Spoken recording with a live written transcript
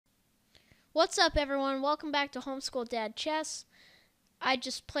What's up, everyone? Welcome back to HomeschoolDad Chess. I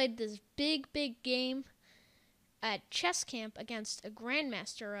just played this big game at chess camp against a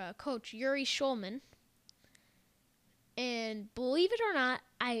Grandmaster, Coach Yury Shulman. And believe it or not,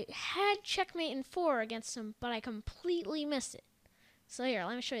 I had checkmate in 4 against him, but I completely missed it. So here,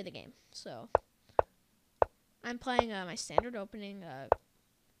 let me show you the game. So, I'm playing my standard opening,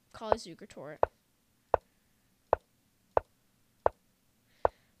 Kali Zucker turret.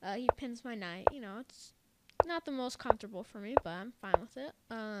 He pins my knight. You know, it's not the most comfortable for me, but I'm fine with it.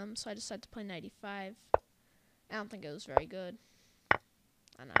 So I decided to play knight e5. I don't think it was very good.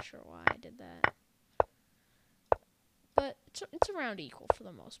 I'm not sure why I did that. But it's around equal for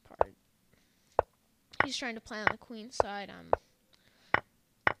the most part. He's trying to play on the queen side.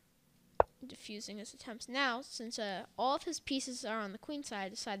 I'm diffusing his attempts. Now, since all of his pieces are on the queen side, I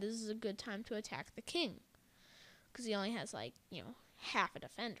decided this is a good time to attack the king. Because he only has, like, you know, half a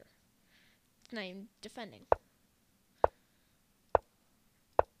defender. It's not even defending.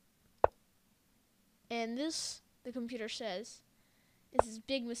 And this, the computer says, is his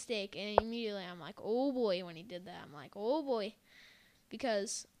big mistake. And immediately I'm like, oh boy, when he did that. I'm like, oh boy.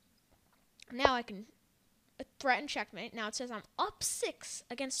 Because now I can threaten checkmate. Now it says I'm up 6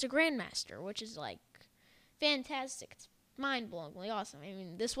 against a Grandmaster, which is, like, fantastic. It's mind-blowingly awesome. I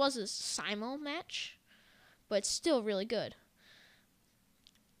mean, this was a Simo match, but it's still really good.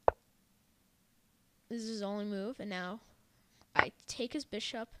 This is his only move, and now I take his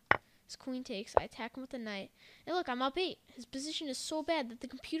bishop. His queen takes. I attack him with the knight. And look, I'm up 8. His position is so bad that the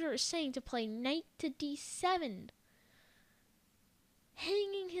computer is saying to play knight to d7.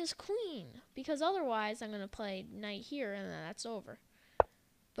 Hanging his queen. Because otherwise, I'm going to play knight here, and then that's over.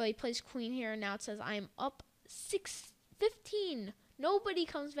 But he plays queen here, and now it says I'm up 15. Nobody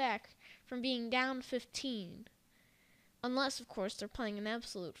comes back from being down 15. Unless, of course, they're playing an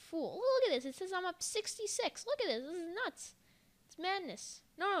absolute fool. Look at this. It says I'm up 66. Look at this. This is nuts. It's madness.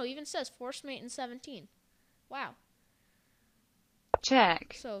 No, it even says force mate in 17. Wow.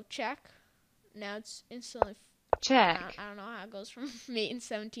 Check. So, check. Now it's instantly... Check. I don't know how it goes from mate in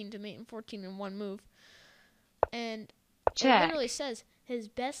 17 to mate in 14 in one move. And check. It literally says his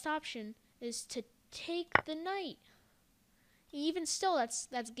best option is to take the knight. Even still, that's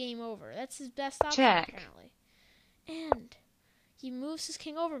game over. That's his best option, check. Apparently. And he moves his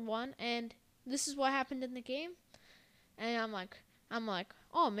king over 1, and this is what happened in the game. And I'm like,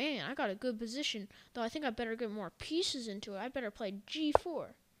 oh man, I got a good position, though I think I better get more pieces into it. I better play g4.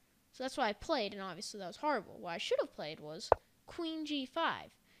 So that's what I played, and obviously that was horrible. What I should have played was queen g5.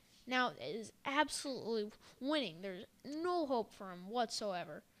 Now, it is absolutely winning. There's no hope for him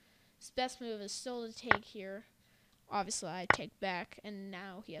whatsoever. His best move is still to take here. Obviously, I take back, and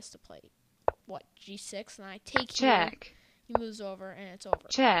now he has to play, what, g6, and I take check. Here. He moves over, and it's over.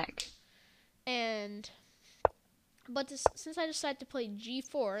 Check. But since I decided to play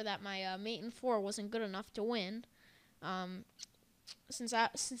g4, that my mate in 4 wasn't good enough to win,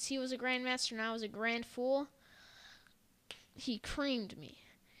 since he was a Grandmaster and I was a Grand Fool, he creamed me.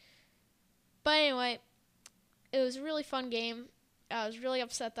 But anyway, it was a really fun game. I was really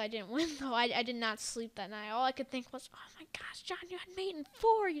upset that I didn't win, though. I did not sleep that night. All I could think was, oh my gosh, John, you had mate in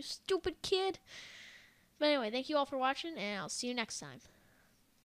 4, you stupid kid. But anyway, thank you all for watching, and I'll see you next time.